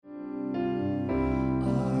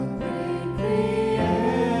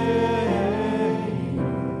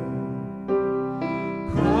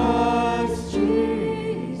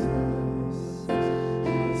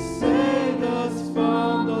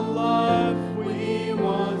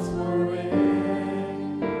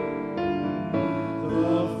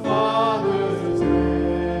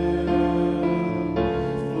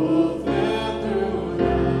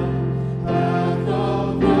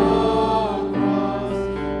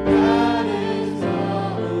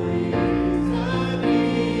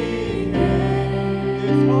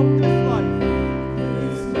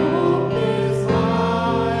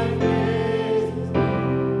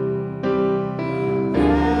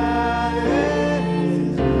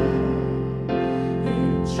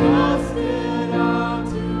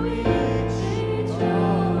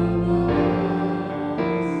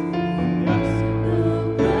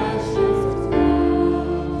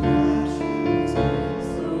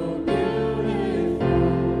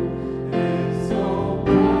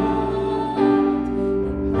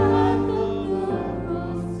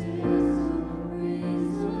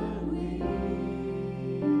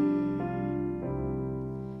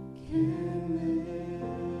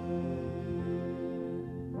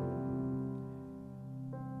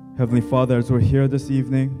Heavenly Father, as we're here this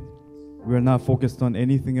evening, we are not focused on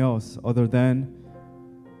anything else other than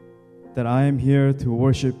that I am here to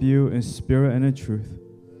worship you in spirit and in truth.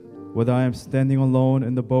 Whether I am standing alone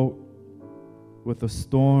in the boat with the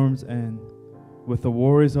storms and with the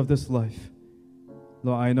worries of this life,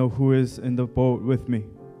 Lord, I know who is in the boat with me.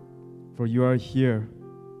 For you are here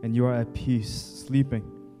and you are at peace, sleeping.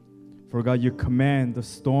 For God, you command the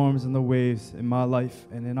storms and the waves in my life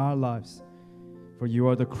and in our lives. For you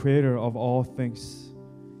are the creator of all things.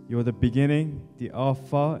 You are the beginning, the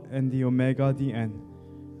Alpha, and the Omega, the end.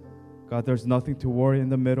 God, there's nothing to worry in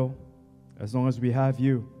the middle. As long as we have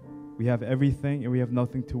you, we have everything and we have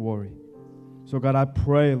nothing to worry. So God, I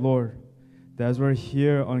pray, Lord, that as we're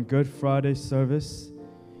here on Good Friday service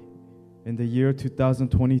in the year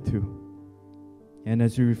 2022, and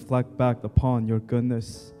as we reflect back upon your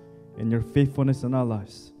goodness and your faithfulness in our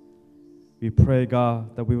lives, we pray,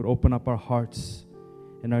 God, that we would open up our hearts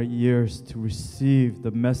and our ears to receive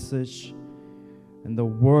the message and the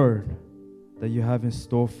word that you have in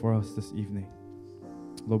store for us this evening.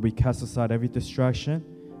 Lord, we cast aside every distraction,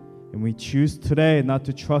 and we choose today not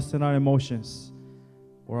to trust in our emotions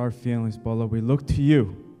or our feelings, but Lord, we look to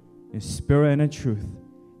you in spirit and in truth,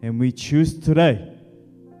 and we choose today,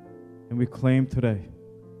 and we claim today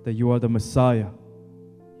that you are the Messiah,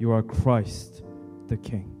 you are Christ, the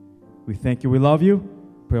King. We thank you, we love you,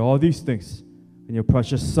 pray all these things in your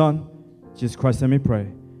precious Son, Jesus Christ, and we pray,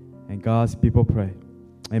 and God's people pray.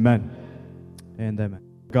 Amen. And amen.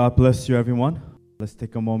 God bless you, everyone. Let's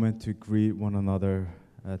take a moment to greet one another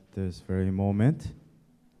at this very moment.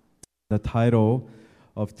 The title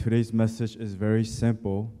of today's message is very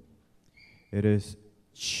simple. It is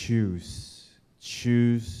choose.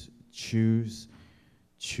 Choose, choose,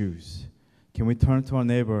 choose. Can we turn to our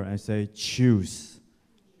neighbor and say, choose?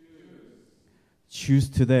 Choose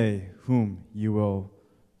today whom you will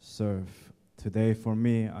serve. Today, for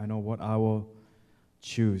me, I know what I will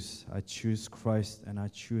choose. I choose Christ, and I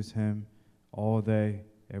choose him all day,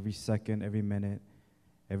 every second, every minute,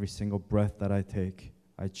 every single breath that I take.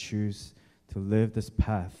 I choose to live this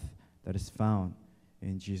path that is found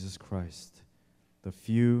in Jesus Christ. The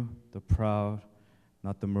few, the proud,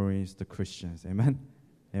 not the Marines, the Christians. Amen?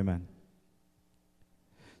 Amen.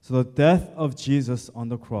 So the death of Jesus on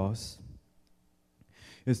the cross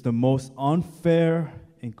is the most unfair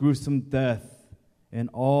and gruesome death in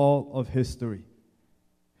all of history.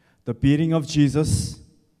 The beating of Jesus,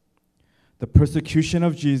 the persecution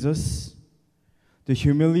of Jesus, the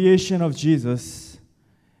humiliation of Jesus,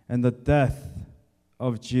 and the death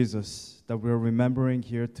of Jesus that we're remembering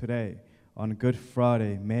here today on Good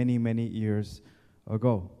Friday many, many years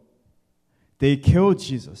ago. They killed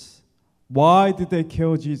Jesus. Why did they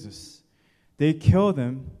kill Jesus? They killed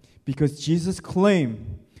him because Jesus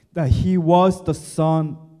claimed that he was the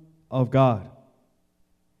Son of God.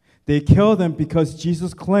 They killed him because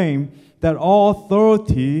Jesus claimed that all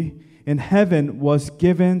authority in heaven was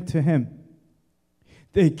given to him.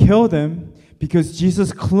 They killed him because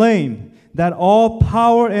Jesus claimed that all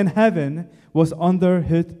power in heaven was under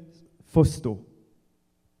his footstool.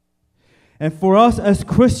 And for us as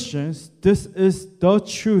Christians, this is the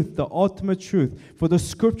truth, the ultimate truth. For the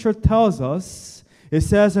scripture tells us, it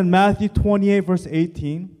says in Matthew 28, verse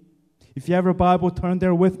 18, if you have your Bible, turn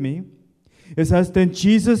there with me. It says, then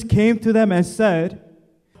Jesus came to them and said,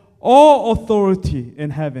 all authority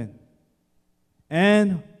in heaven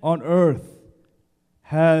and on earth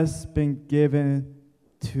has been given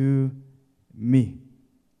to me.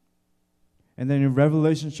 And then in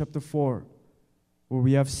Revelation chapter 4, where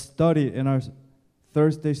we have studied in our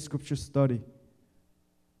Thursday scripture study,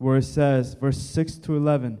 where it says, verse 6 to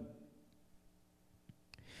 11,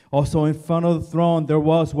 also in front of the throne there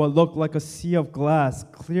was what looked like a sea of glass,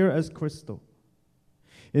 clear as crystal.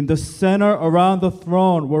 In the center around the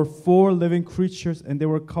throne were 4 living creatures, and they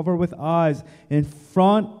were covered with eyes in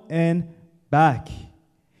front and back.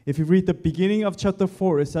 If you read the beginning of chapter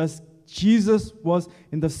 4, it says Jesus was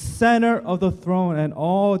in the center of the throne, and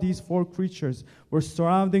all these 4 creatures were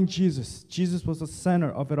surrounding Jesus. Jesus was the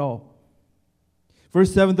center of it all.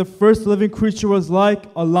 Verse 7, the first living creature was like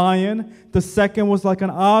a lion. The second was like an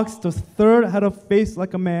ox. The third had a face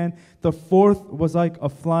like a man. The fourth was like a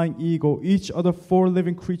flying eagle. Each of the 4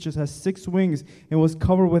 living creatures has 6 wings and was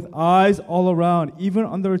covered with eyes all around, even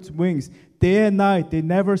under its wings. Day and night, they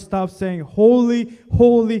never stopped saying, holy,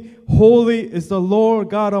 holy, holy is the Lord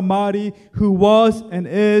God Almighty, who was and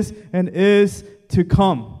is to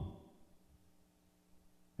come.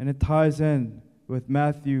 And it ties in with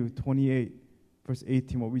Matthew 28. Verse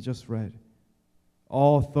 18, what we just read.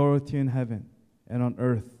 All authority in heaven and on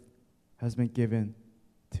earth has been given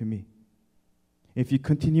to me. If you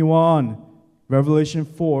continue on, Revelation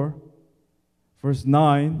 4, verse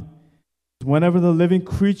 9, whenever the living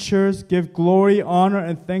creatures give glory, honor,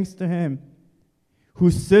 and thanks to him who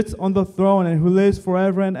sits on the throne and who lives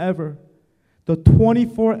forever and ever, the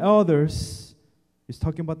 24 elders, he's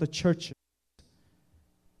talking about the churches,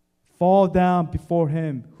 fall down before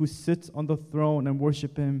him who sits on the throne and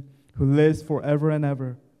worship him who lives forever and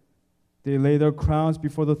ever. They lay their crowns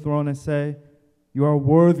before the throne and say, "You are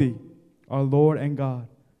worthy, our Lord and God,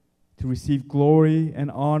 to receive glory and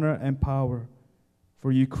honor and power,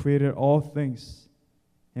 for you created all things,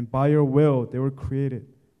 and by your will they were created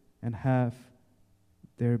and have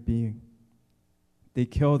their being." They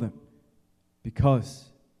killed him because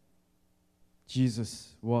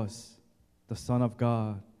Jesus was the Son of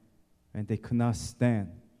God, and they could not stand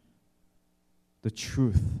the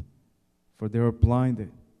truth, for they were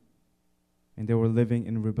blinded and they were living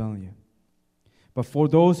in rebellion. But for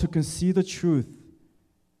those who can see the truth,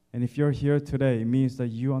 and if you're here today, it means that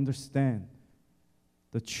you understand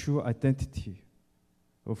the true identity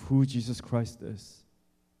of who Jesus Christ is.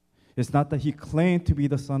 It's not that he claimed to be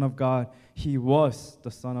the Son of God, he was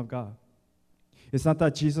the Son of God. It's not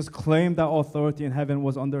that Jesus claimed that authority in heaven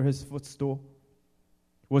was under his footstool,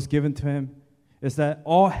 was given to him. It's that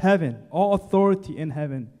all heaven, all authority in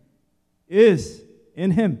heaven is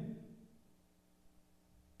in him,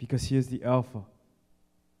 because he is the Alpha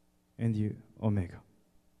and the Omega.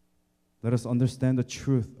 Let us understand the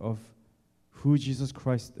truth of who Jesus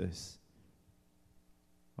Christ is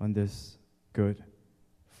on this Good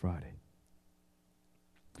Friday.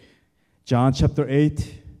 John chapter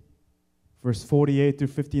 8, verse 48 through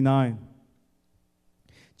 59.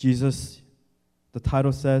 Jesus, the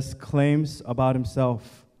title says, claims about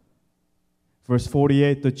himself. Verse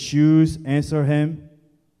 48, the Jews answer him,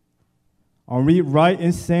 "Are we right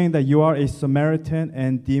in saying that you are a Samaritan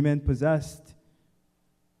and demon-possessed?"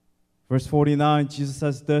 Verse 49, Jesus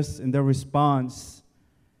says this in their response,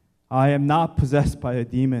 "I am not possessed by a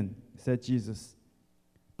demon," said Jesus,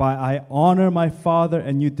 "but I honor my Father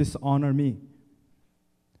and you dishonor me.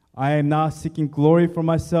 I am not seeking glory for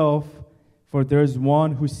myself, for there is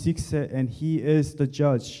one who seeks it, and he is the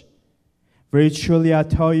judge. Very truly I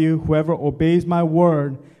tell you, whoever obeys my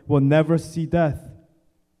word will never see death."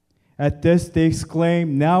 At this they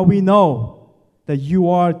exclaim, "Now we know that you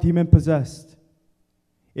are demon-possessed.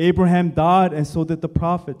 Abraham died, and so did the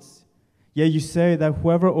prophets. Yet you say that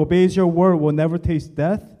whoever obeys your word will never taste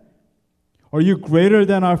death? Are you greater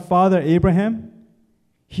than our father Abraham?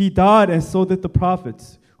 He died, and so did the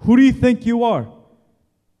prophets. Who do you think you are?"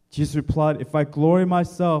 Jesus replied, "If I glory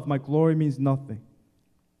myself, my glory means nothing.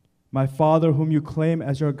 My Father, whom you claim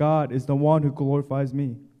as your God, is the one who glorifies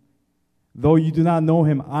me. Though you do not know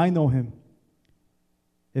him, I know him.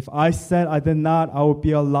 If I said I did not, I would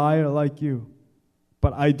be a liar like you.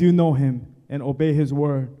 But I do know him and obey his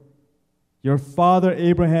word. Your father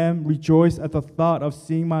Abraham rejoiced at the thought of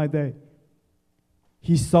seeing my day.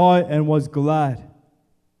 He saw it and was glad."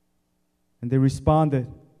 And they responded,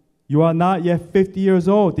 "You are not yet 50 years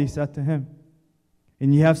old," they said to him,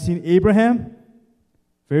 "and you have seen Abraham?"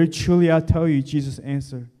 "Very truly I tell you," Jesus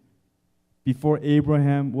answered, "before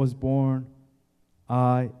Abraham was born,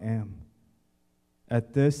 I am."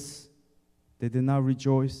 At this, they did not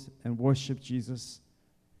rejoice and worship Jesus.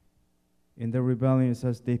 In their rebellion, it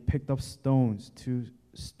says they picked up stones to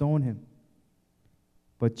stone him.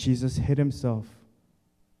 But Jesus hid himself,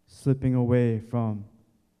 slipping away from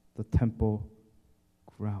the temple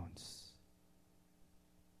grounds.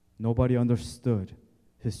 Nobody understood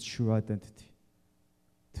his true identity.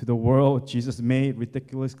 To the world, Jesus made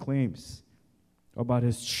ridiculous claims about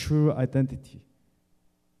his true identity.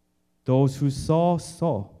 Those who saw,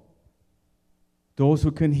 saw. Those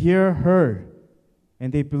who could hear, heard,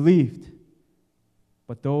 and they believed.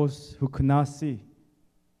 But those who could not see,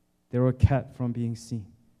 they were kept from being seen,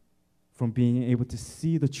 from being able to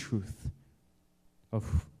see the truth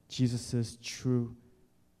of Jesus' true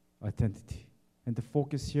identity. And the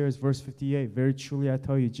focus here is verse 58. "Very truly I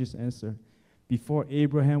tell you," Jesus answered, "before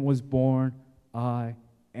Abraham was born, I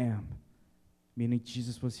am." Meaning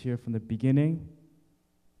Jesus was here from the beginning,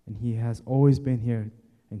 and he has always been here,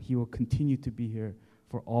 and he will continue to be here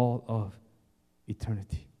for all of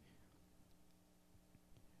eternity.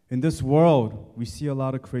 In this world, we see a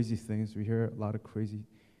lot of crazy things. We hear a lot of crazy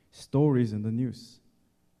stories in the news.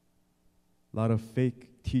 A lot of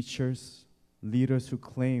fake teachers, leaders who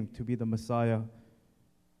claim to be the Messiah.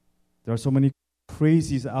 There are so many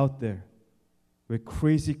crazies out there with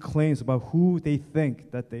crazy claims about who they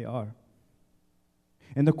think that they are.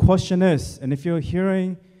 And the question is, and if you're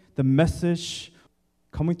hearing the message,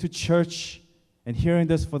 coming to church and hearing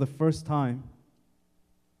this for the first time,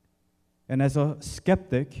 And as a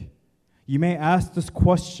skeptic, you may ask this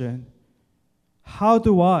question: how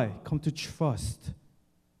do I come to trust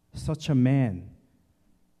such a man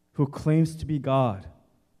who claims to be God,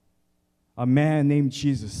 a man named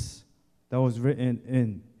Jesus that was written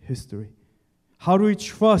in history? How do we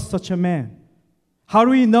trust such a man? How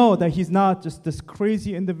do we know that he's not just this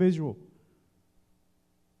crazy individual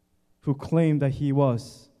who claimed that he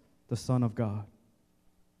was the Son of God?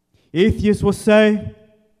 Atheists will say,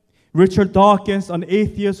 Richard Dawkins, an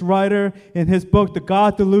atheist writer, in his book, The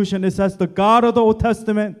God Delusion, it says, the God of the Old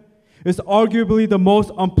Testament is arguably the most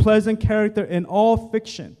unpleasant character in all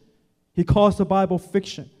fiction. He calls the Bible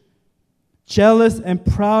fiction. Jealous and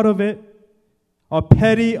proud of it, a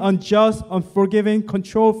petty, unjust, unforgiving,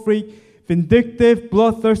 control freak, vindictive,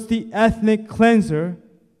 bloodthirsty, ethnic cleanser,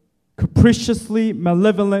 capriciously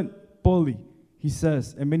malevolent bully, he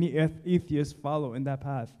says. And many atheists follow in that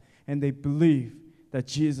path, and they believe that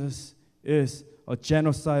Jesus is a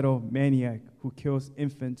genocidal maniac who kills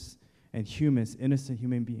infants and humans, innocent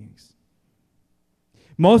human beings.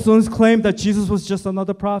 Muslims claim that Jesus was just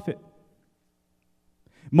another prophet.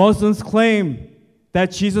 Muslims claim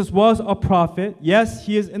that Jesus was a prophet. Yes,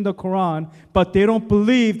 he is in the Quran, but they don't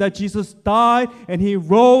believe that Jesus died and he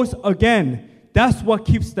rose again. That's what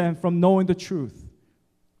keeps them from knowing the truth.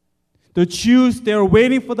 The Jews, they're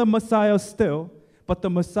waiting for the Messiah still, but the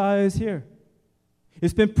Messiah is here.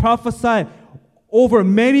 It's been prophesied over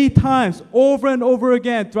many times, over and over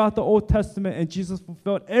again throughout the Old Testament, and Jesus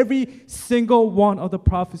fulfilled every single one of the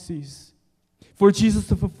prophecies. For Jesus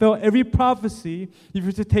to fulfill every prophecy, you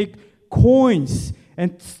have to take coins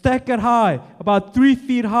and stack it high, about 3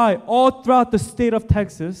 feet high, all throughout the state of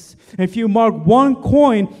Texas. And if you mark one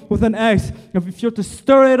coin with an X, if you have to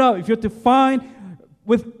stir it up, if you have to find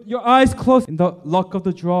with your eyes closed, in the luck of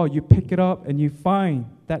the draw, you pick it up and you find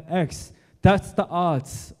that X. That's the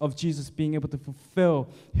odds of Jesus being able to fulfill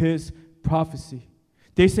his prophecy.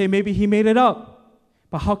 They say maybe he made it up,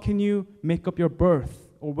 but how can you make up your birth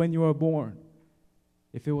or when you were born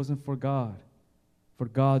if it wasn't for God, for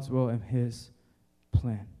God's will and his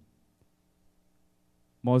plan?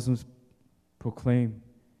 Muslims proclaim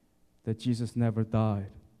that Jesus never died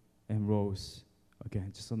and rose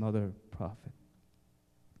again, just another prophet.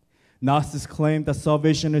 Gnostics claim that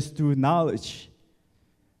salvation is through knowledge.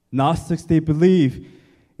 Gnostics, they believe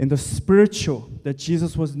in the spiritual, that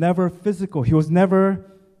Jesus was never physical. He was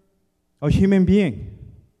never a human being.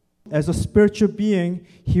 As a spiritual being,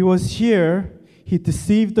 he was here. He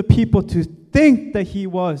deceived the people to think that he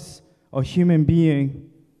was a human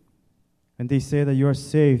being. And they say that you are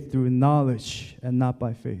saved through knowledge and not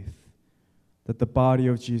by faith. That the body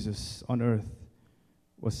of Jesus on earth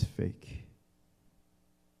was fake.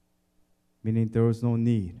 Meaning there was no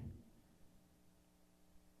need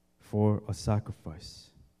for a sacrifice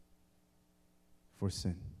for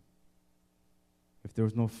sin. If there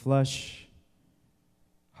was no flesh,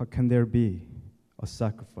 how can there be a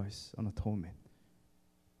sacrifice, an atonement,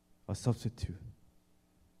 a substitute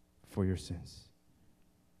for your sins?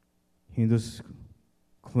 Hindus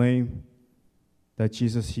claim that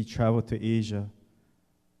Jesus, he traveled to Asia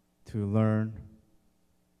to learn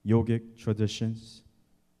yogic traditions,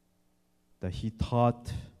 that he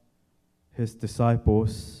taught his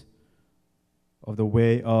disciples of the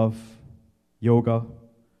way of yoga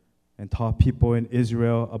and taught people in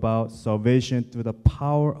Israel about salvation through the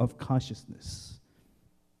power of consciousness.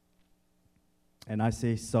 And I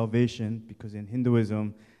say salvation because in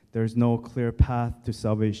Hinduism, there's no clear path to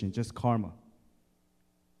salvation, just karma.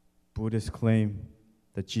 Buddhists claim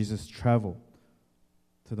that Jesus traveled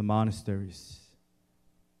to the monasteries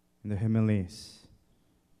in the Himalayas,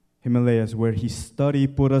 where he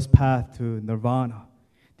studied Buddha's path to nirvana.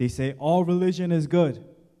 They say all religion is good.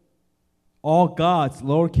 All gods,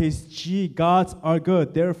 lowercase g, gods are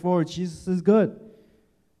good. Therefore, Jesus is good.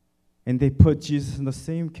 And they put Jesus in the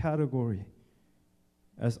same category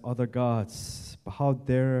as other gods. But how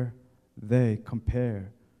dare they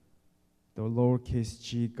compare the lowercase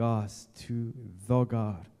g gods to the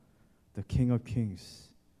God, the King of Kings,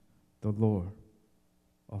 the Lord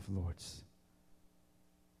of Lords?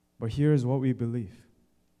 But here is what we believe.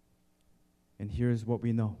 And here is what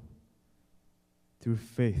we know. Through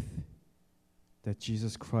faith, that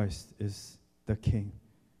Jesus Christ is the King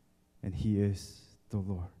and he is the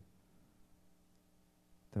Lord.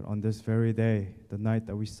 That on this very day, the night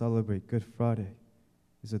that we celebrate Good Friday,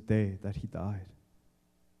 is a day that he died.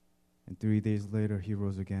 And 3 days later, he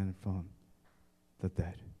rose again from the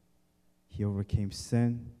dead. He overcame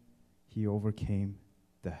sin. He overcame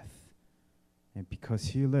death. And because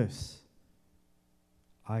he lives,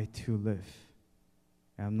 I too live.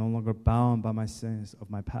 And I'm no longer bound by my sins of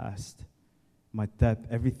my past. My debt,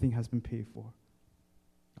 everything has been paid for.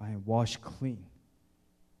 I am washed clean.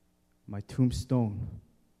 My tombstone,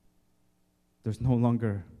 there's no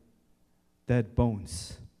longer dead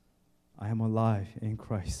bones. I am alive in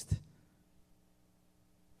Christ.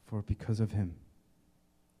 For because of him,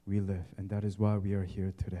 we live. And that is why we are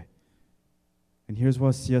here today. And here's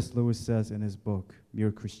what C.S. Lewis says in his book,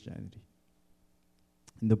 Mere Christianity.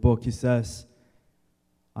 In the book, he says,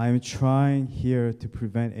 I am trying here to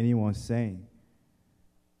prevent anyone saying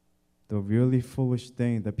the really foolish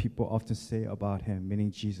thing that people often say about him,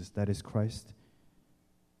 meaning Jesus, that is Christ.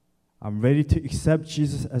 I'm ready to accept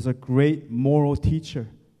Jesus as a great moral teacher,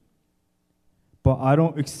 but I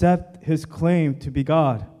don't accept his claim to be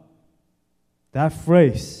God. That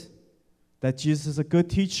phrase, that Jesus is a good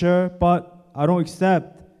teacher, but I don't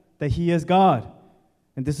accept that he is God.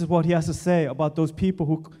 And this is what he has to say about those people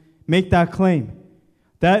who make that claim.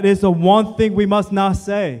 That is the one thing we must not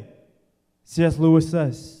say, C.S. Lewis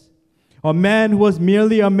says. A man who was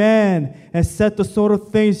merely a man and said the sort of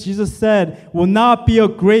things Jesus said will not be a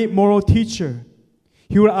great moral teacher.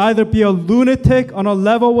 He would either be a lunatic on a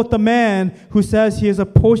level with the man who says he is a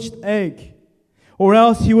poached egg, or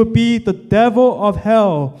else he would be the devil of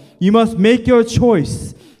hell. You must make your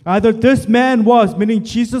choice. Either this man was, meaning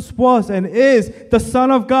Jesus was and is the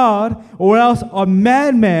Son of God, or else a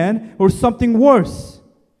madman or something worse.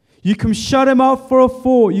 You can shut him out for a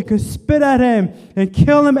fool. You can spit at him and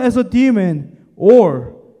kill him as a demon.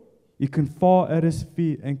 Or you can fall at his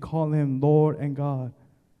feet and call him Lord and God.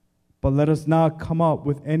 But let us not come up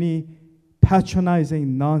with any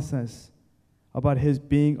patronizing nonsense about his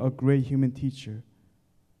being a great human teacher.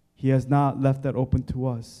 He has not left that open to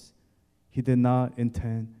us. He did not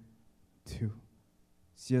intend to.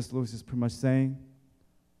 C.S. Lewis is pretty much saying,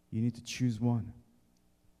 you need to choose one.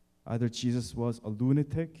 Either Jesus was a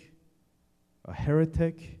lunatic, a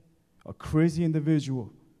heretic, a crazy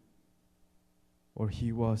individual, or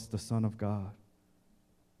he was the Son of God,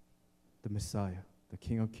 the Messiah, the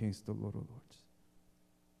King of Kings, the Lord of Lords.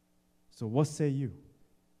 So what say you?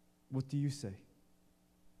 What do you say?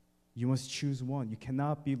 You must choose one. You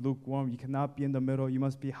cannot be lukewarm. You cannot be in the middle. You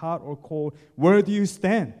must be hot or cold. Where do you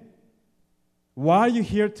stand? Why are you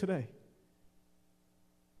here today?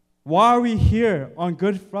 Why are we here on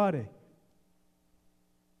Good Friday?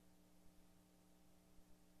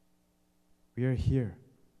 We are here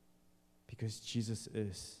because Jesus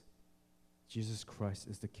Christ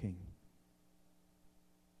is the King,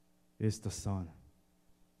 is the Son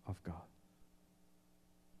of God.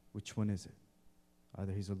 Which one is it?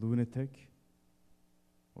 Either he's a lunatic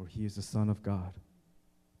or he is the Son of God,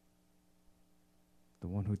 the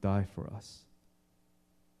one who died for us,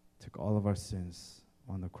 took all of our sins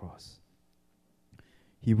on the cross.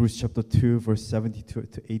 Hebrews chapter 2, verse 72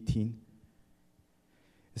 to 18.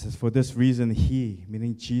 It says, for this reason he,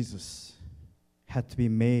 meaning Jesus, had to be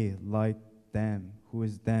made like them. Who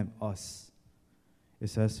is them? Us. It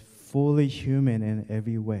says, fully human in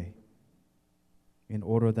every way, in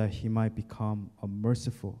order that he might become a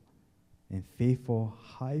merciful and faithful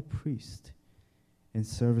high priest in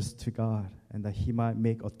service to God, and that he might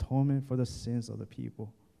make atonement for the sins of the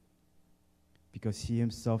people. Because he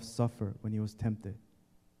himself suffered when he was tempted,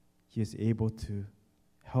 he is able to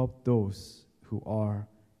help those who are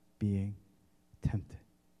being tempted.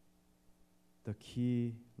 The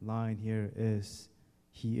key line here is,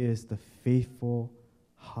 he is the faithful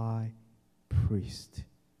high priest.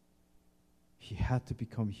 He had to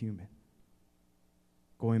become human.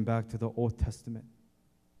 Going back to the Old Testament,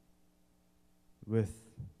 with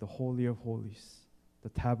the Holy of Holies, the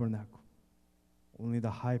tabernacle, only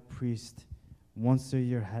the high priest once a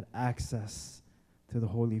year had access to the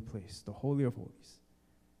holy place, the Holy of Holies,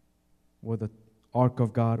 where the Ark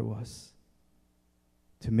of God was,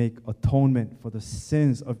 to make atonement for the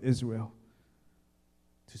sins of Israel,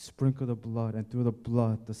 to sprinkle the blood, and through the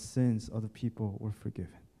blood, the sins of the people were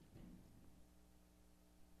forgiven.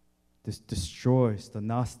 This destroys the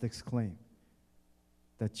Gnostics' claim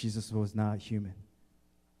that Jesus was not human.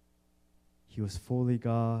 He was fully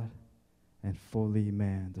God and fully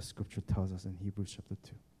man, the scripture tells us in Hebrews chapter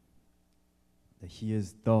 2. That he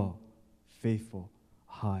is the faithful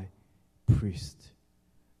high priest.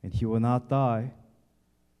 And he will not die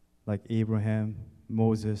like Abraham,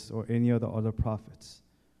 Moses, or any of the other prophets.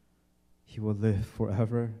 He will live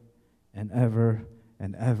forever and ever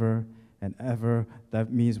and ever and ever.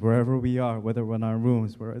 That means wherever we are, whether we're in our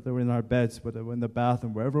rooms, whether we're in our beds, whether we're in the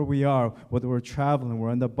bathroom, wherever we are, whether we're traveling,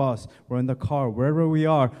 we're on the bus, we're in the car, wherever we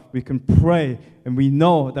are, we can pray, and we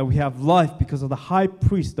know that we have life because of the high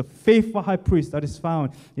priest, the faithful high priest that is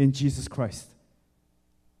found in Jesus Christ.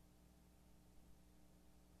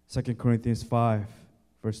 2 Corinthians 5,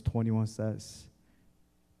 verse 21 says,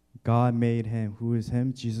 God made him, who is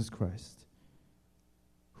him? Jesus Christ,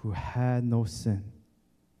 who had no sin,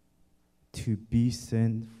 to be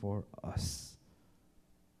sin for us,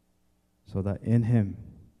 so that in him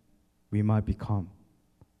we might become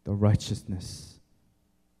the righteousness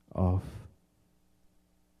of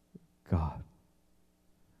God.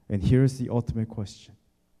 And here's the ultimate question.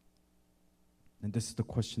 And this is the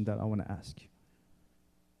question that I want to ask you.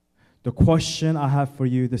 The question I have for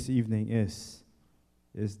you this evening is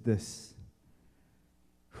this.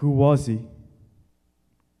 Who was he?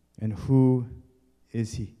 And who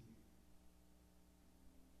is he?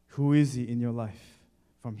 Who is he in your life?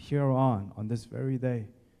 From here on this very day,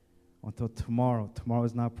 until tomorrow. Tomorrow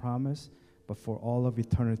is not promised, but for all of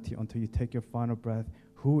eternity, until you take your final breath,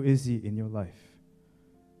 who is he in your life?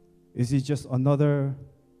 Is he just another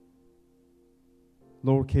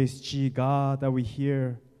lowercase g God that we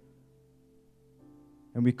hear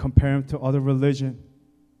and we compare him to other religion?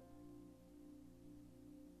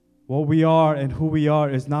 What we are and who we are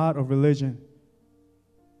is not a religion.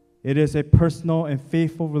 It is a personal and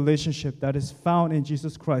faithful relationship that is found in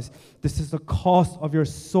Jesus Christ. This is the cost of your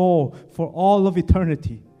soul for all of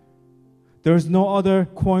eternity. There is no other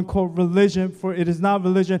quote-unquote religion, for it is not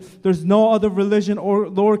religion. There's no other religion or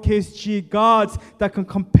lowercase g gods that can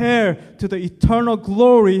compare to the eternal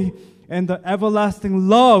glory and the everlasting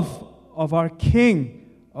love of our King,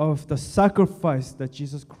 of the sacrifice that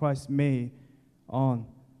Jesus Christ made on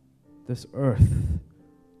this earth.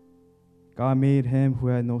 God made him who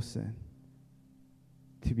had no sin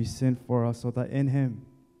to be sin for us, so that in him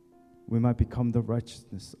we might become the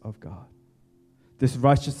righteousness of God. This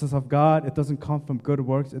righteousness of God, it doesn't come from good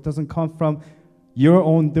works. It doesn't come from your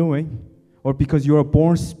own doing, or because you are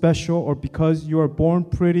born special, or because you are born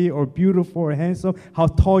pretty or beautiful or handsome, how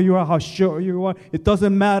tall you are, how short you are. It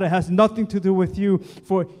doesn't matter. It has nothing to do with you,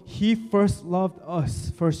 for he first loved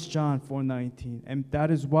us, 1 John 4:19. And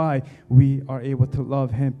that is why we are able to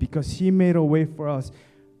love him, because he made a way for us.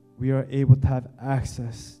 We are able to have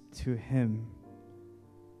access to him.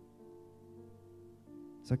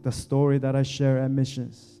 It's like the story that I share at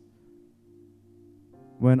missions.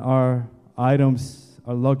 When our items,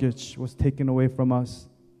 our luggage was taken away from us,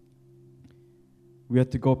 we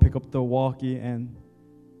had to go pick up the walkie, and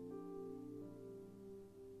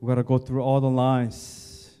we got to go through all the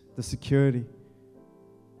lines, the security.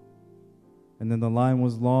 And then the line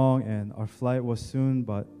was long, and our flight was soon,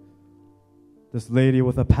 but this lady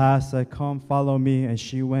with a pass said, "Come, follow me," and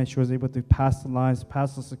she went. She was able to pass the lines,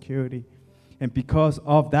 pass the security. And because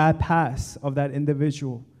of that pass, of that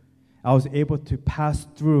individual, I was able to pass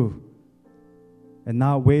through and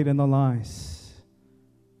not wait in the lines,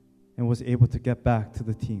 and was able to get back to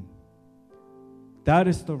the team. That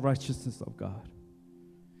is the righteousness of God.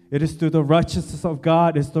 It is through the righteousness of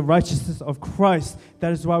God, it's the righteousness of Christ.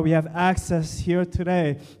 That is why we have access here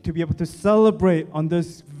today to be able to celebrate on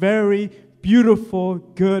this very beautiful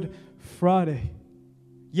Good Friday.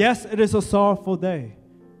 Yes, it is a sorrowful day,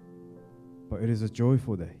 but it is a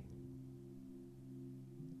joyful day.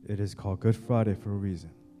 It is called Good Friday for a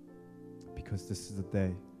reason, because this is the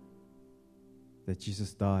day that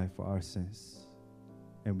Jesus died for our sins,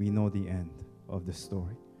 and we know the end of the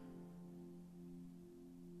story.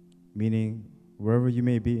 Meaning, wherever you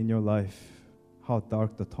may be in your life, how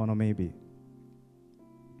dark the tunnel may be,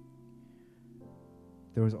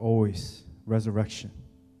 there is always resurrection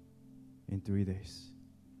in 3 days.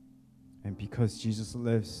 And because Jesus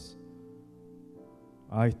lives,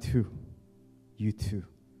 I too, you too,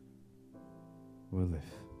 will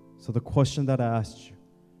live. So the question that I asked you,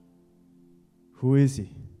 who is he?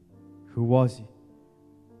 Who was he?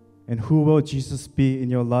 And who will Jesus be in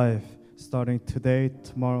your life starting today,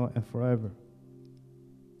 tomorrow, and forever?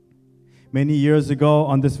 Many years ago,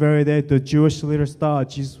 on this very day, the Jewish leaders thought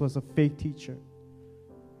Jesus was a fake teacher,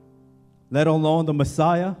 let alone the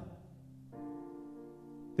Messiah.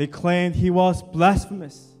 They claimed he was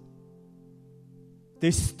blasphemous.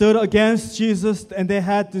 They stood against Jesus, and they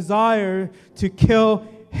had desire to kill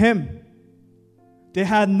him. They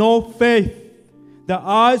had no faith. Their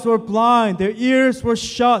eyes were blind. Their ears were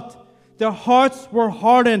shut. Their hearts were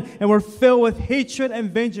hardened and were filled with hatred and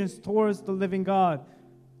vengeance towards the living God.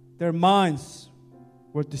 Their minds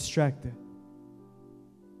were distracted.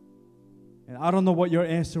 And I don't know what your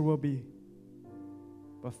answer will be,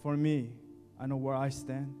 but for me, I know where I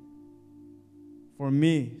stand. For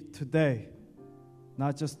me, today,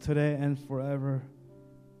 not just today and forever,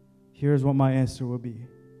 here's what my answer will be.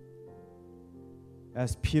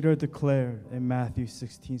 As Peter declared in Matthew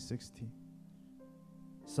 16:16.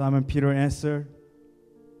 Simon Peter answered,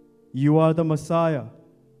 "You are the Messiah,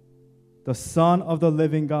 the Son of the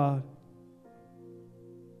living God.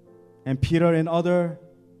 And Peter, in other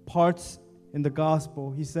parts in the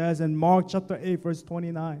gospel, he says in Mark chapter 8, verse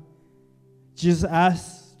 29, Jesus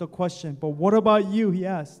asks the question, but what about you? He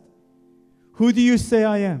asked, who do you say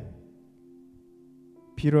I am?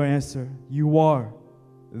 Peter answered, you are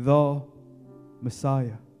the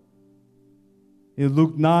Messiah. In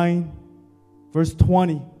Luke 9, verse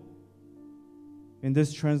 20, in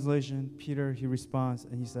this translation, Peter, he responds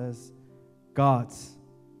and he says, God's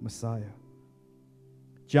Messiah.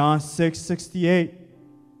 John 6:68,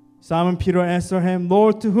 Simon Peter answered him,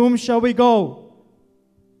 Lord, to whom shall we go?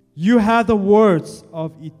 You have the words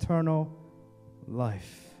of eternal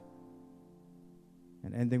life.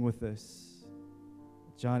 And ending with this,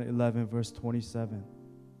 John 11, verse 27,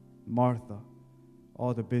 Martha,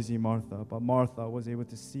 all the busy Martha, but Martha was able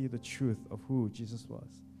to see the truth of who Jesus was.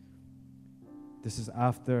 This is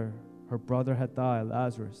after her brother had died,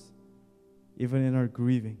 Lazarus. Even in her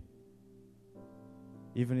grieving,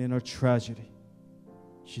 even in her tragedy,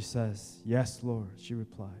 she says, yes, Lord, she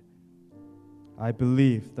replied. I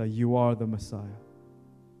believe that you are the Messiah,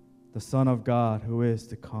 the Son of God who is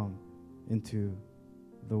to come into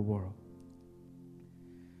the world.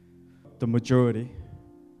 The majority,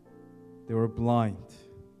 they were blind.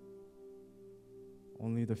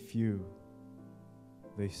 Only the few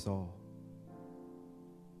they saw.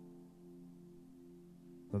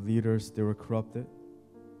 The leaders, they were corrupted.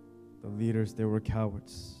 The leaders, they were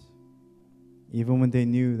cowards. Even when they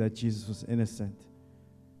knew that Jesus was innocent,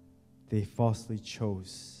 they falsely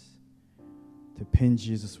chose to pin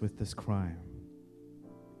Jesus with this crime.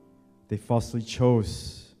 They falsely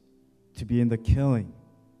chose to be in the killing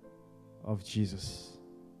of Jesus.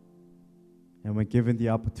 And when given the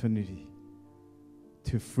opportunity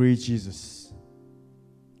to free Jesus,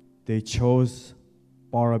 they chose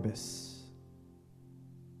Barabbas.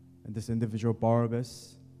 And this individual,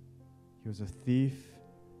 Barabbas, he was a thief,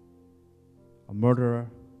 a murderer,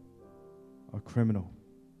 a criminal.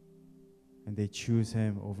 And they choose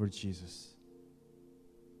him over Jesus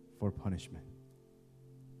for punishment.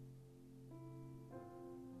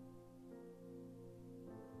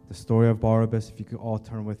 The story of Barabbas, if you could all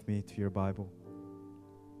turn with me to your Bible.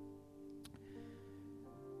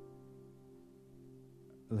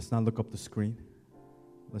 Let's not look up the screen.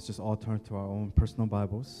 Let's just all turn to our own personal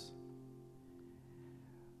Bibles.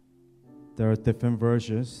 There are different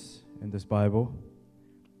versions in this Bible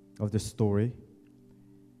of this story.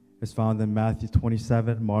 It's found in Matthew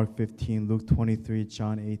 27, Mark 15, Luke 23,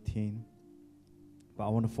 John 18. But I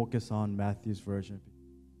want to focus on Matthew's version.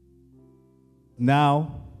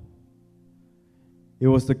 Now, it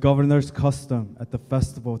was the governor's custom at the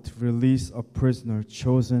festival to release a prisoner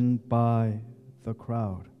chosen by the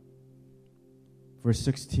crowd. Verse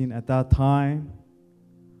 16, at that time,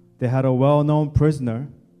 they had a well-known prisoner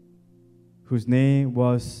whose name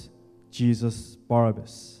was Jesus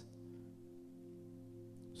Barabbas.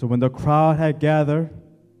 So when the crowd had gathered,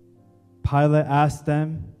 Pilate asked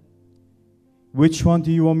them, which one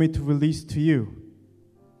do you want me to release to you?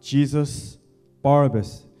 Jesus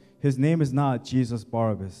Barabbas. His name is not Jesus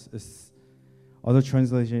Barabbas. It's other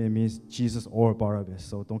translation, it means Jesus or Barabbas.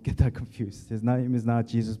 So don't get that confused. His name is not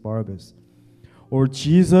Jesus Barabbas. Or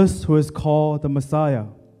Jesus, who is called the Messiah.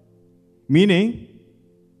 Meaning,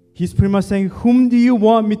 he's pretty much saying, whom do you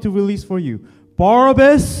want me to release for you?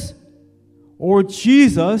 Barabbas or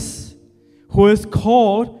Jesus, who is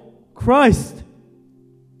called Christ?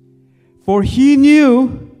 For he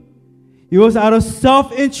knew it was out of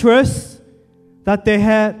self-interest that they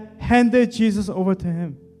had handed Jesus over to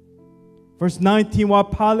him. Verse 19, while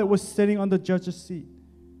Pilate was sitting on the judge's seat,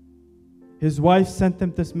 his wife sent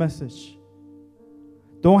him this message.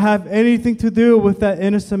 Don't have anything to do with that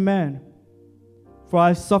innocent man, for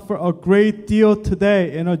I suffer a great deal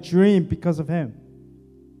today in a dream because of him.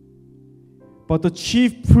 But the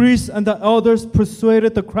chief priests and the elders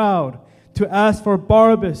persuaded the crowd to ask for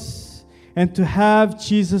Barabbas and to have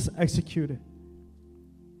Jesus executed.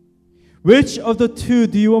 Which of the two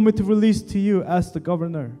do you want me to release to you? Asked the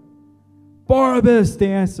governor. Barabbas,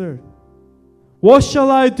 they answered. What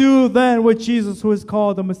shall I do then with Jesus, who is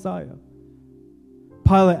called the Messiah?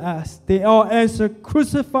 Pilate asked. They all answered,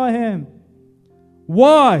 crucify him.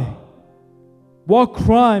 Why? What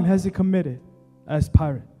crime has he committed? Asked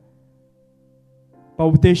Pilate.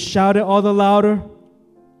 But they shouted all the louder,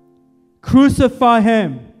 crucify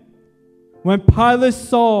him. When Pilate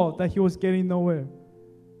saw that he was getting nowhere,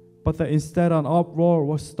 but that instead an uproar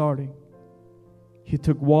was starting, he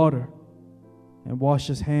took water and washed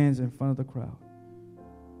his hands in front of the crowd.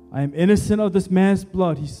 I am innocent of this man's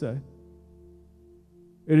blood, he said.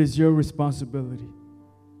 It is your responsibility.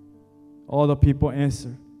 All the people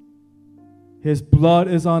answered, His blood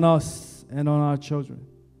is on us and on our children.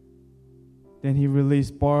 Then he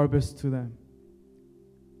released Barabbas to them.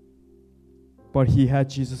 But he had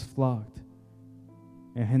Jesus flogged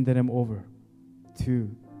and handed him over to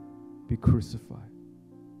be crucified.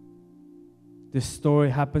 This story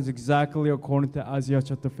happens exactly according to Isaiah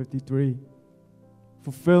chapter 53,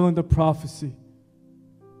 fulfilling the prophecy.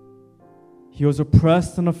 He was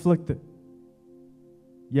oppressed and afflicted,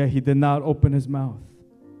 yet he did not open his mouth.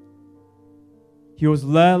 He was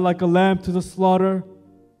led like a lamb to the slaughter,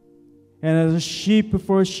 and as a sheep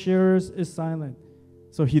before his shearers is silent,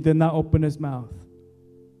 so he did not open his mouth.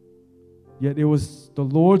 Yet it was the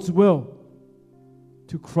Lord's will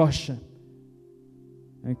to crush him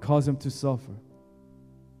and cause him to suffer.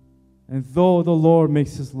 And though the Lord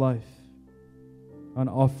makes his life an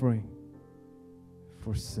offering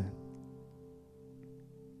for sin.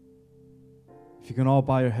 If you can all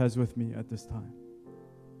bow your heads with me at this time.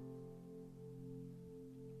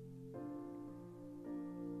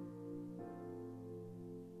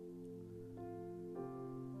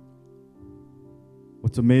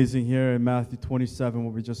 What's amazing here in Matthew 27,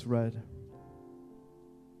 what we just read,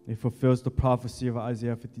 it fulfills the prophecy of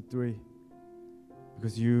Isaiah 53,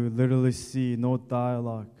 because you literally see no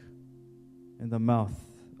dialogue in the mouth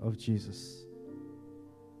of Jesus.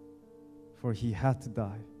 For he had to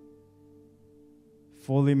die.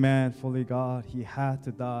 Fully man, fully God, he had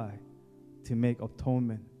to die to make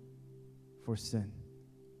atonement for sin.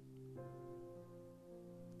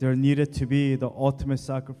 There needed to be the ultimate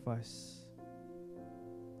sacrifice,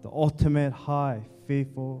 the ultimate high,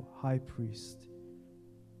 faithful high priest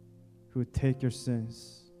who would take your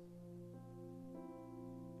sins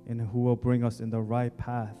and who will bring us in the right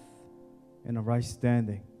path, in the right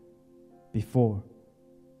standing before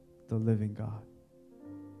the living God.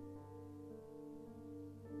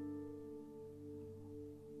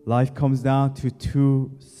 Life comes down to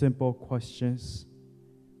two simple questions.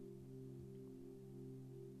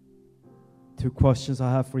 Two questions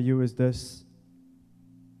I have for you is this,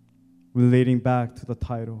 relating back to the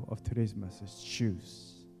title of today's message, choose.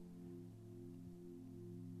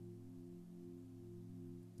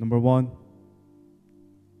 Number one,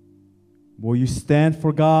 will you stand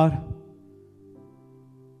for God?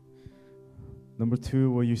 Number two,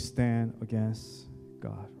 will you stand against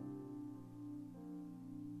God?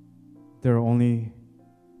 There are only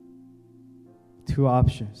two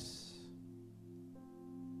options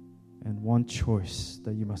and one choice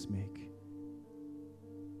that you must make.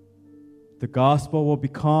 The gospel will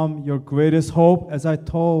become your greatest hope, as I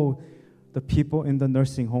told the people in the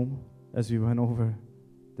nursing home as we went over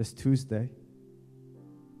this Tuesday.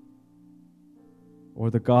 Or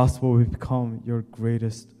the gospel will become your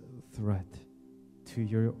greatest threat to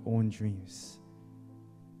your own dreams.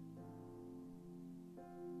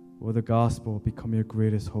 Will the gospel become your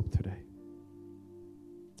greatest hope today?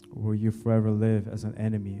 Or will you forever live as an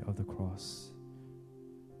enemy of the cross?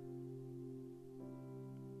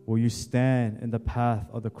 Will you stand in the path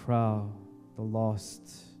of the crowd, the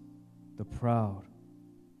lost, the proud,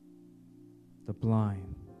 the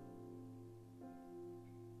blind?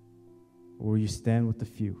 Or will you stand with the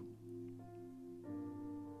few?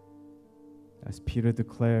 As Peter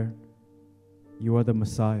declared, you are the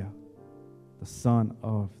Messiah, the Son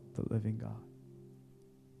of the living God.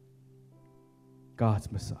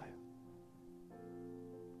 God's Messiah.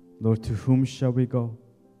 Lord, to whom shall we go?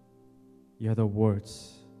 You are the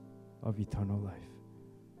words of eternal life.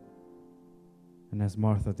 And as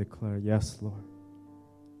Martha declared, yes, Lord,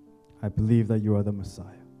 I believe that you are the Messiah,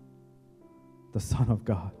 the Son of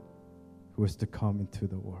God, who is to come into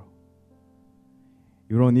the world.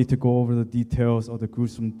 You don't need to go over the details of the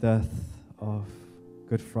gruesome death of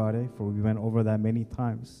Good Friday, for we went over that many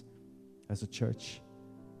times as a church.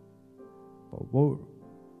 But what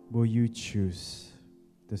will you choose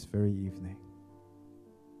this very evening,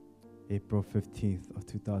 April 15th of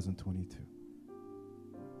 2022?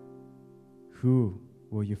 Who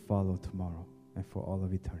will you follow tomorrow and for all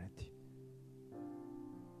of eternity?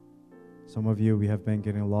 Some of you, we have been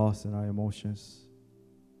getting lost in our emotions,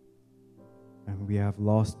 and we have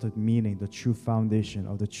lost the meaning, the true foundation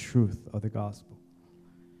of the truth of the gospel.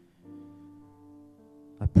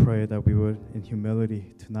 I pray that we would, in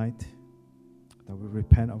humility tonight, that we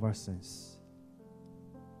repent of our sins.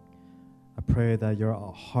 I pray that your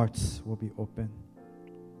hearts will be open,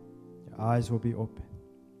 your eyes will be open,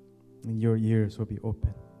 and your ears will be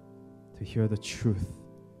open to hear the truth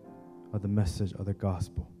of the message of the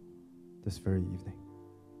gospel this very evening.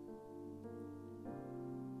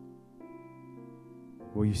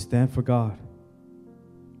 Will you stand for God?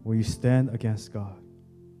 Will you stand against God?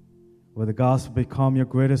 Will the gospel become your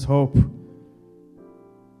greatest hope?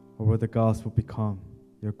 Or will the gospel become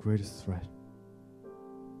your greatest threat?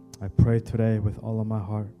 I pray today with all of my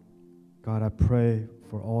heart. God, I pray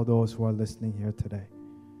for all those who are listening here today,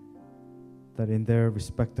 that in their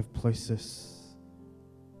respective places,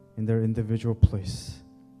 in their individual place,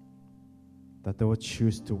 that they will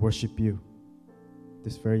choose to worship you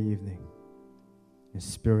this very evening in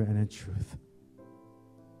spirit and in truth.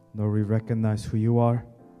 Lord, we recognize who you are.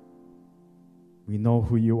 We know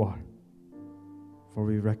who you are, for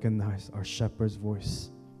we recognize our shepherd's voice,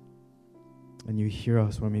 and you hear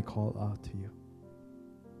us when we call out to you.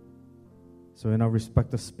 So in our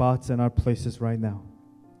respective spots and our places right now,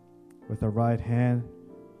 with our right hand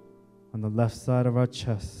on the left side of our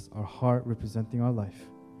chest, our heart representing our life,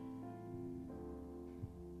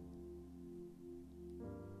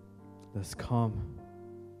 let's come,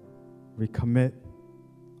 recommit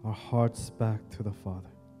our hearts back to the Father.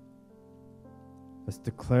 Let's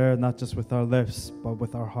declare not just with our lips, but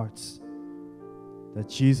with our hearts, that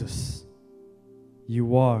Jesus,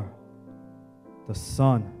 you are the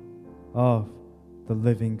Son of the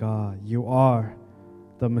living God. You are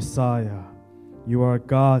the Messiah. You are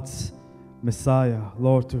God's Messiah.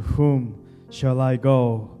 Lord, to whom shall I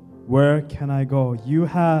go? Where can I go? You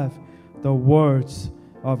have the words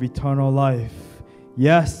of eternal life.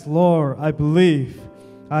 Yes, Lord, I believe.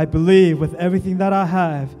 I believe with everything that I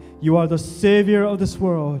have. You are the Savior of this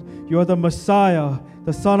world. You are the Messiah,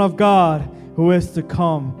 the Son of God, who is to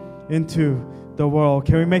come into the world.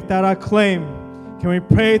 Can we make that our claim? Can we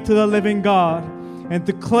pray to the living God and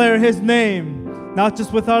declare His name, not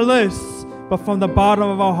just with our lips, but from the bottom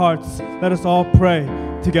of our hearts? Let us all pray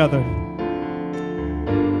together.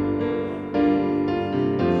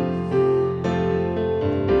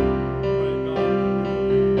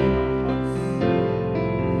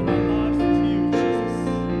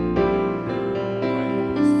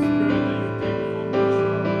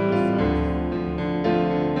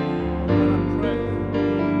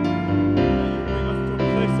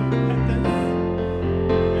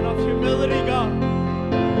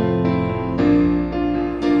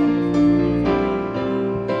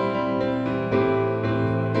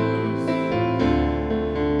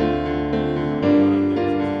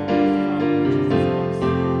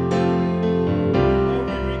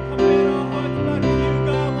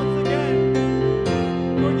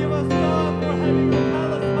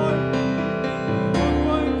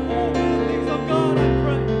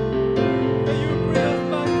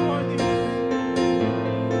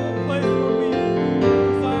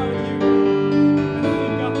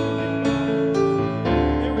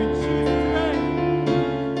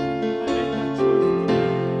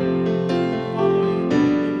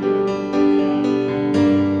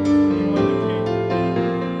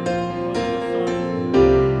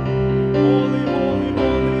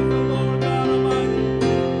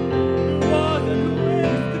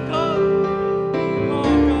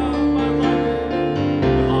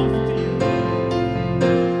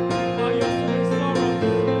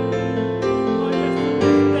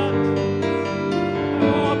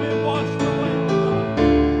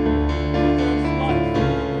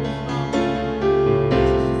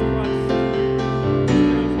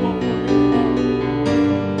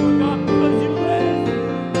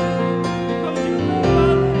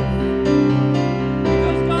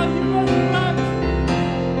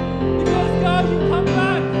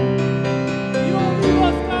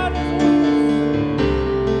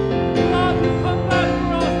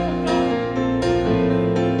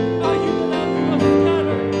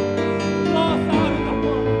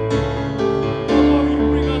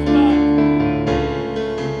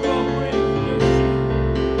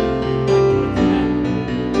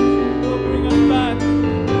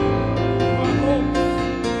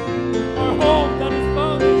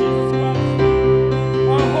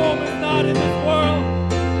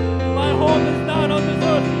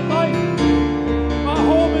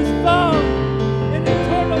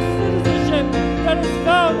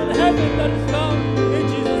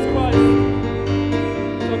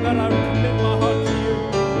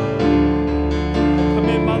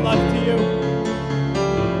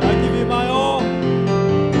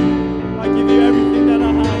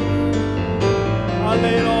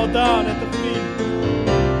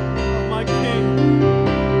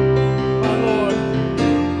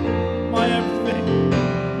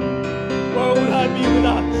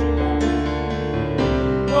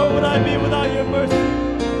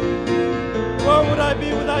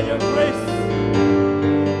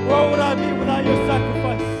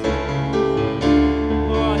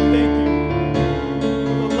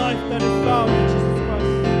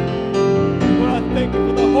 Thank you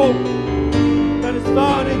for the hope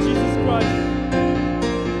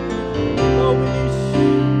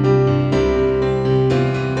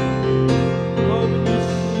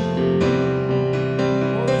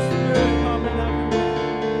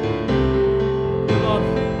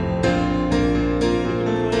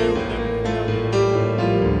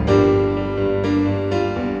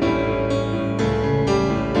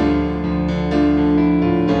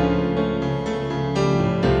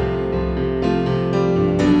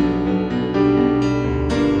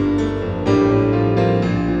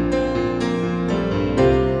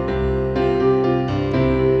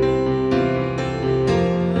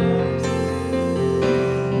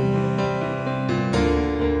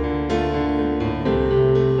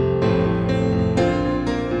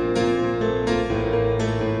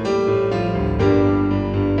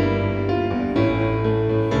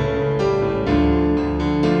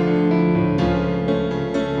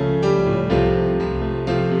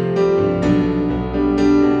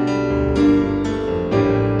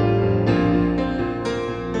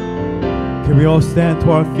all stand to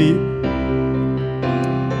our feet.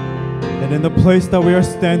 And in the place that we are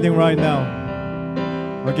standing right now,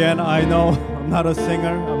 again, I know I'm not a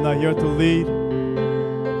singer. I'm not here to lead.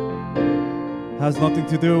 It has nothing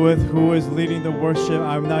to do with who is leading the worship.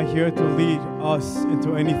 I'm not here to lead us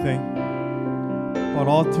into anything. But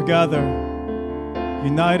all together,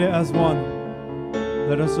 united as one,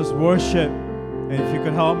 let us just worship. And if you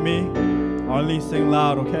could help me, Arlene, sing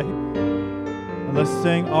loud, okay? And let's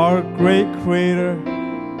sing, our great Creator,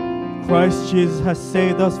 Christ Jesus has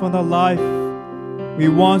saved us from the life we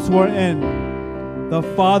once were in. The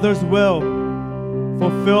Father's will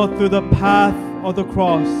fulfilled through the path of the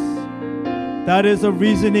cross. That is the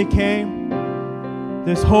reason He came.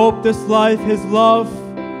 This hope, this life, His love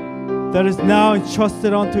that is now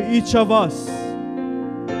entrusted unto each of us.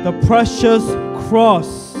 The precious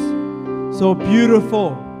cross, so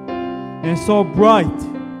beautiful and so bright.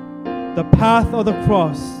 The path of the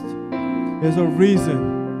cross is a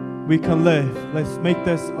reason we can live. Let's make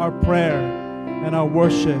this our prayer and our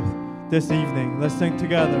worship this evening. Let's sing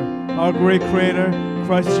together. Our great Creator,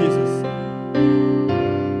 Christ Jesus.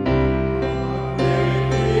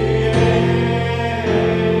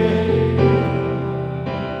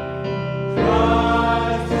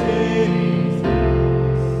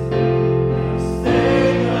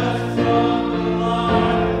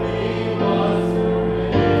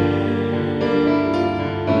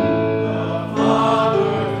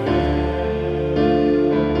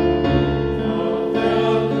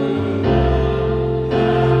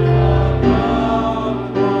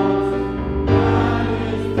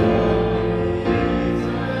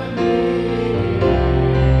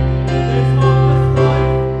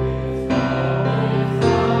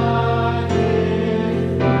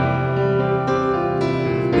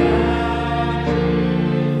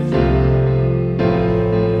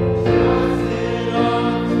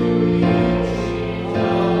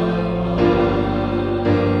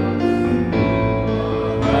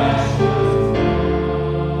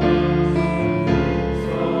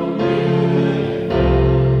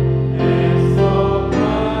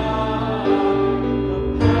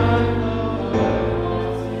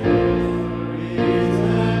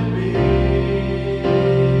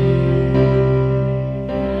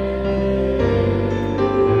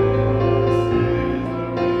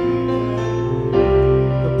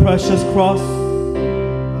 Precious cross,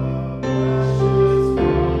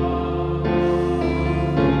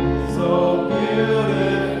 so beautiful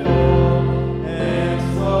and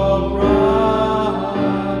so bright.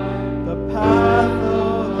 The path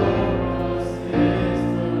of the cross is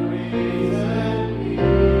the reason we can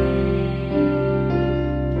live.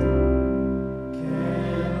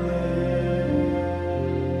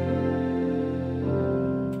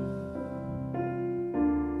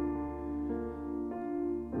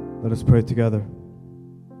 Let us pray together.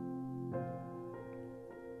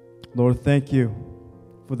 Lord, thank you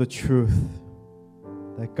for the truth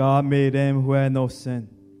that God made Him who had no sin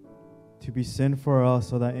to be sin for us,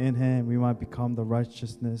 so that in Him we might become the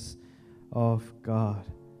righteousness of God.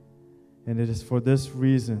 And it is for this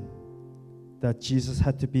reason that Jesus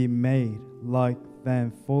had to be made like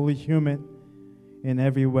them, fully human in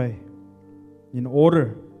every way, in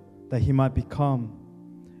order that He might become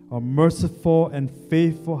a merciful and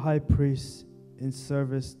faithful high priest in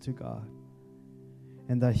service to God,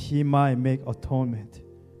 and that He might make atonement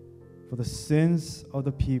for the sins of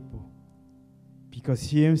the people, because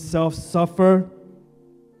He Himself suffered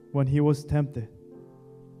when He was tempted.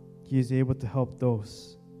 He is able to help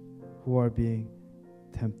those who are being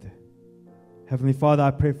tempted. Heavenly Father,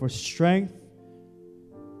 I pray for strength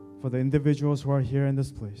for the individuals who are here in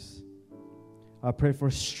this place. I pray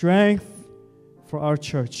for strength for our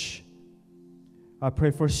church. I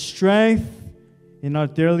pray for strength in our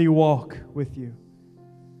daily walk with you.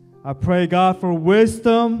 I pray, God, for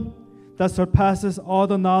wisdom that surpasses all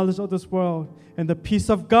the knowledge of this world, and the peace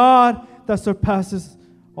of God that surpasses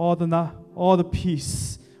all the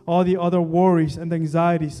peace, all the other worries and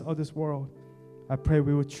anxieties of this world. I pray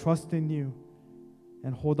we would trust in you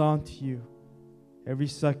and hold on to you every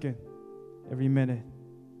second, every minute,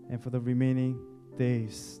 and for the remaining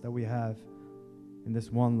days that we have in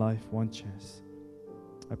this one life, one chance.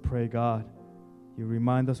 I pray, God, you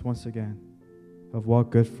remind us once again of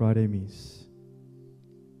what Good Friday means.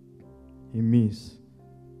 It means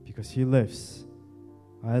because He lives,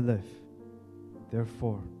 I live.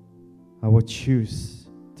 Therefore, I will choose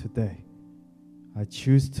today. I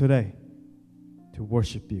choose today to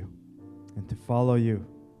worship you and to follow you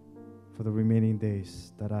for the remaining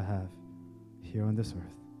days that I have here on this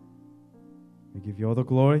earth. We give you all the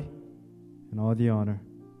glory and all the honor.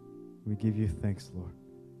 We give you thanks, Lord.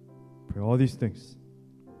 Pray all these things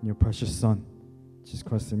in your precious Son, Jesus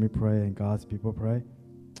Christ, and we pray, and God's people pray.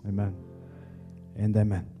 Amen and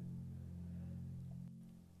amen.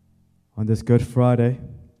 On this Good Friday,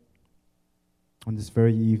 on this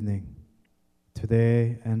very evening,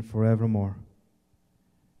 today and forevermore,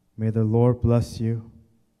 may the Lord bless you,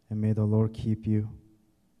 and may the Lord keep you,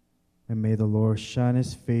 and may the Lord shine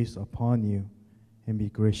his face upon you and be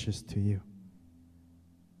gracious to you.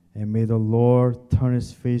 And may the Lord turn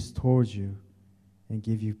his face towards you and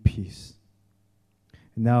give you peace.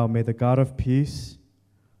 And now may the God of peace,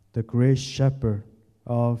 the great shepherd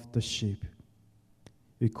of the sheep,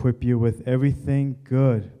 equip you with everything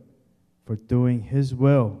good for doing his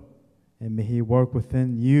will, and may he work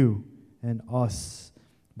within you and us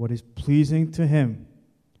what is pleasing to him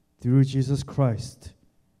through Jesus Christ,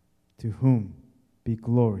 to whom be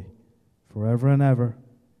glory forever and ever.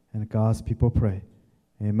 And God's people pray.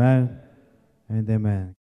 Amen and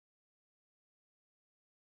amen.